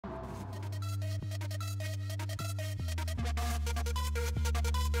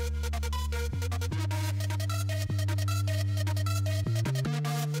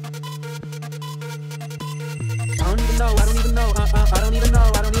know, I don't even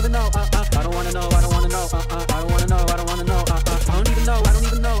know, I don't even know, I don't wanna know, I don't wanna know, I don't wanna know, I don't wanna know, I don't even know, I don't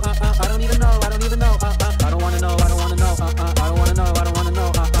even know, I don't even know, I don't even know, I don't wanna know, I don't wanna know, I don't wanna know, I don't wanna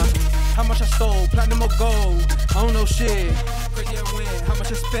know, how much I stole, platinum or gold, I don't know shit. Crazy I win, how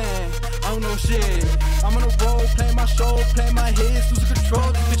much I spend, I don't know shit. I'm on a roll, playing my show, playing my hits, losing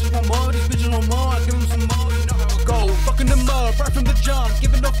control. These bitches want more, these bitches want more. I give them some more, you know how it go. Fucking them up, right from the jump,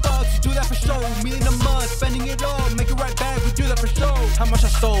 giving no fucks. You do that for show, me in the mud, spending it all, make it right back. We do that for show. How much I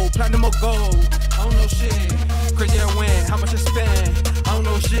stole, platinum or gold, I don't know shit. Crazy I win, how much I spend, I don't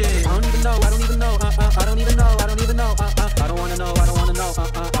know shit. I don't even know, I don't even know, I don't even know, I don't even know, I don't wanna know, I don't wanna know,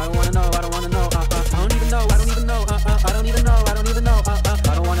 I don't wanna know, I don't wanna know, I don't even know, I don't even know, I don't even know, I don't even know,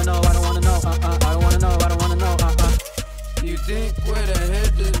 I don't wanna know, I don't wanna know, I don't wanna know, I don't wanna know, You think with a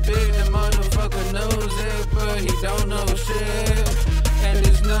head this big, the motherfucker knows it, but he don't know shit. And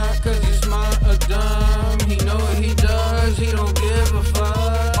it's not cause he's smart or dumb, he know what he does, he don't give a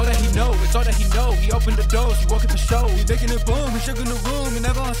fuck. All that he know, it's all that he know, he opened the doors, he walking the show, he making it boom, he shaking the room, he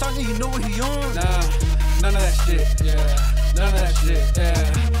never on something, he know what he on. Nah, none of that shit, yeah, none of that shit,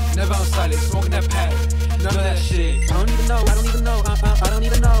 yeah, never on silent, smoking that pack, none of that shit. I don't even know, I don't even know, I don't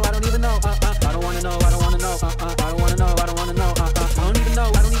even know, I don't even know, I don't wanna know, I don't wanna know, I don't wanna know, I don't wanna know, I don't even know,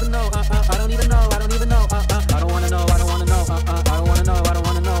 I don't even know, I don't even know, I don't even know, I don't wanna know, I don't wanna know, I don't wanna know, I don't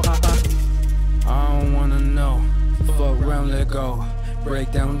wanna know, I don't wanna know, fuck around, let go.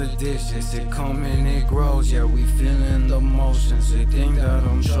 Break down the dishes, it come and it grows. Yeah, we feeling the motions, they think that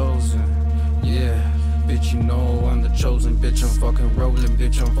I'm chosen. Yeah, bitch, you know I'm the chosen. Bitch, I'm fucking rolling,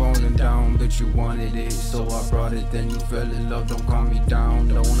 bitch, I'm falling down. Bitch, you wanted it, so I brought it. Then you fell in love, don't calm me down.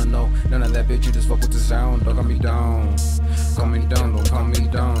 Don't wanna know none of that, bitch, you just fuck with the sound. Don't calm me down, calm me down, don't calm me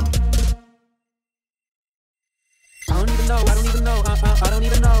down. I don't even know, I don't even know, I don't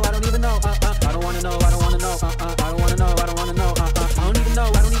even know, I don't even know, I don't wanna know, I don't wanna know, I don't wanna know, I don't wanna know, I don't even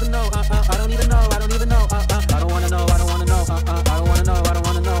know, I don't even know, I don't even know, I don't even know, I don't wanna know, I don't wanna know, I don't wanna know, I don't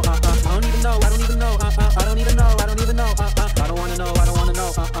wanna know, I don't even know, I don't even know, I don't even know, I don't even know, I don't wanna know, I don't wanna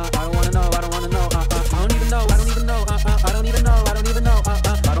know, I don't wanna know, I don't wanna know, I don't even know, I don't even know, I don't even know, I don't even know,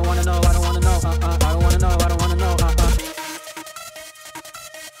 I don't wanna know, I don't wanna know, I don't wanna know, I don't wanna know,